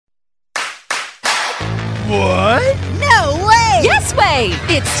What? No way! Yes way!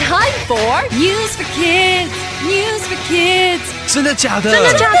 It's time for News for Kids! News for Kids! 真的假的？真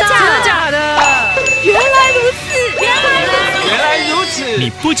的假的？真的假的？原来如此！原来如此！你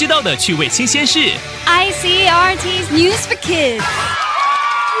不知道的趣味新鲜事 ICRT's News for Kids!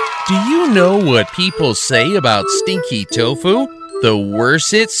 Do you know what people say about stinky tofu? The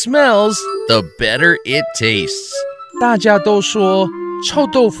worse it smells, the better it tastes. 大家都说臭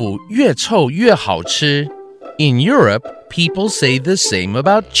豆腐越臭越好吃. In Europe, people say the same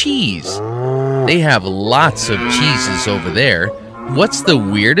about cheese. They have lots of cheeses over there. What's the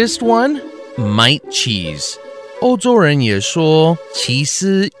weirdest one? Mite cheese. 欧洲人也说起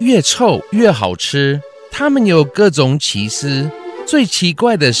司越臭越好吃. 他们有各种起司. 最奇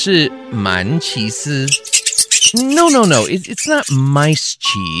怪的是鳗起司. No, it's not mice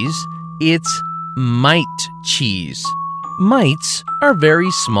cheese. It's mite cheese. Mites are very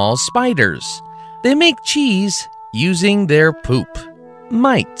small spiders. They make cheese using their poop.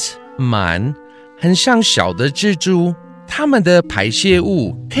 Mite, 鳗，很像小的蜘蛛，它们的排泄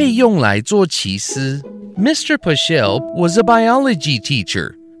物可以用来做起司。Mr. schel was a biology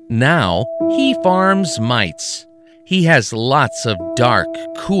teacher. Now he farms mites. He has lots of dark,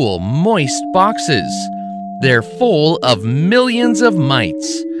 cool, moist boxes. They're full of millions of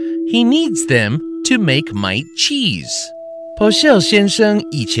mites. He needs them to make mite cheese. schel 先生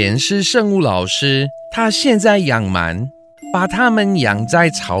以前是生物老师，他现在养鳗，把它们养在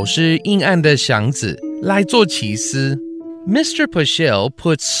潮湿阴暗的箱子来做起司。Mr. schel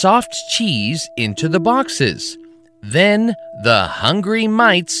puts soft cheese into the boxes. Then the hungry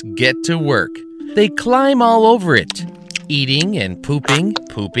mites get to work. They climb all over it, eating and pooping,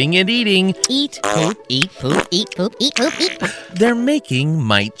 pooping and eating. Eat, poop, eat, poop, eat, poop, eat, poop, eat. They're making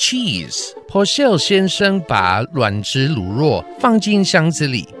mite cheese. schel 先生把软质乳酪放进箱子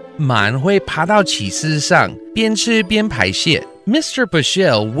里，鳗会爬到起司上，边吃边排泄。Mr.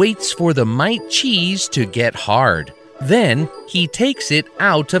 schel waits for the mite cheese to get hard. Then he takes it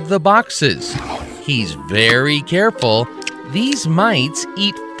out of the boxes. He's very careful. These mites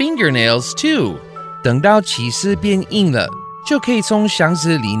eat fingernails too. 等到起司变硬了，就可以从箱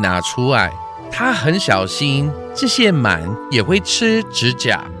子里拿出来。他很小心，这些鳗也会吃指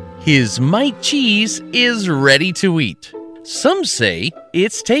甲。His mite cheese is ready to eat. Some say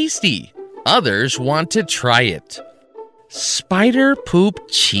it's tasty. Others want to try it. Spider poop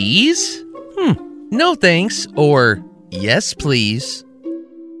cheese? No thanks, or yes please.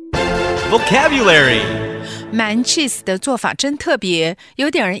 Vocabulary. 鳗 cheese 的做法真特别，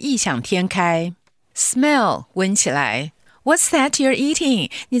有点儿异想天开。Smell 闻起来。What's that you're eating?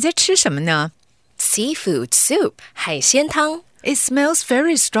 你在吃什么呢？ Seafood soup 海鲜汤 It smells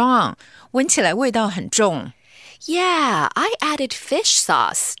very strong. 闻起来味道很重。Yeah, I added fish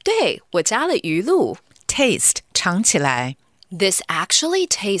sauce. 对，我加了鱼露。Taste 尝起来。This actually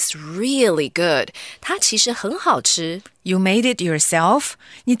tastes really good. 它其实很好吃。You made it yourself?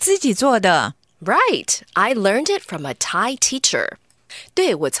 你自己做的。Right, I learned it from a Thai teacher.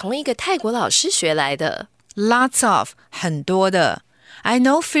 对，我从一个泰国老师学来的。Lots of 很多的。I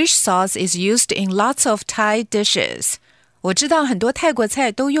know fish sauce is used in lots of Thai dishes. 我知道很多泰国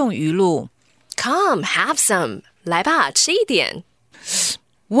菜都用鱼露。Come, have some. 来吧，吃一点。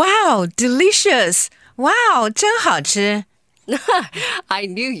Wow, delicious. Wow, 真好吃。I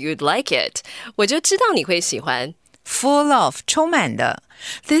knew you'd like it. 我就知道你会喜欢。Full of 充满的。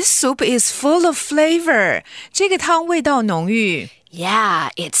This soup is full of flavor. 这个汤味道浓郁。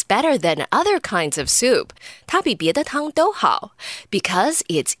Yeah, it's better than other kinds of soup. 它比别的汤都好。Because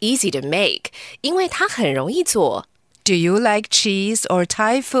it's easy to make. 因为它很容易做。Do you like cheese or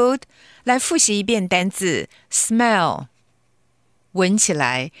Thai food? 来复习一遍单字 smell 闻起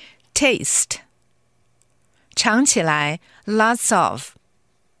来 taste 尝起来 lots of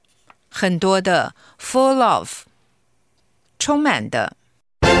很多的 full of 充满的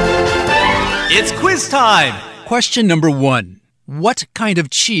It's quiz time! Question number 1. What kind of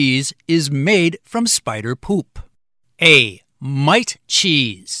cheese is made from spider poop? A. Mite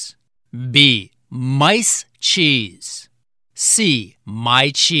cheese. B. Mice cheese. C.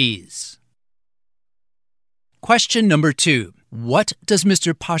 My cheese. Question number 2. What does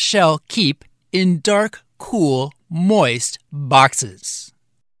Mr. schel keep in dark, cool, moist boxes?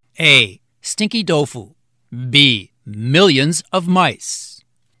 A. Stinky tofu. B. Millions of mice.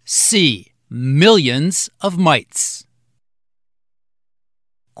 C. Millions of mites.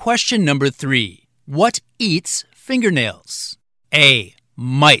 Question number 3. What eats fingernails? A.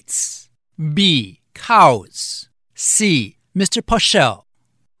 Mites. B. Cows. C. Mr. schel.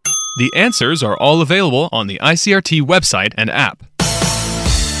 The answers are all available on the ICRT website and app.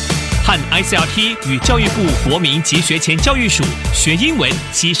 和 ICRT 与教育部国民及学前教育署学英文，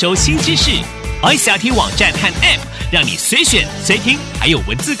吸收新知识。ICRT 网站和 App 让你随选随听，还有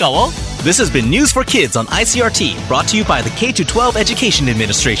文字稿哦。This has been News for Kids on ICRT, brought to you by the K-12 Education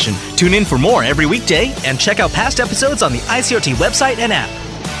Administration. Tune in for more every weekday and check out past episodes on the ICRT website and app.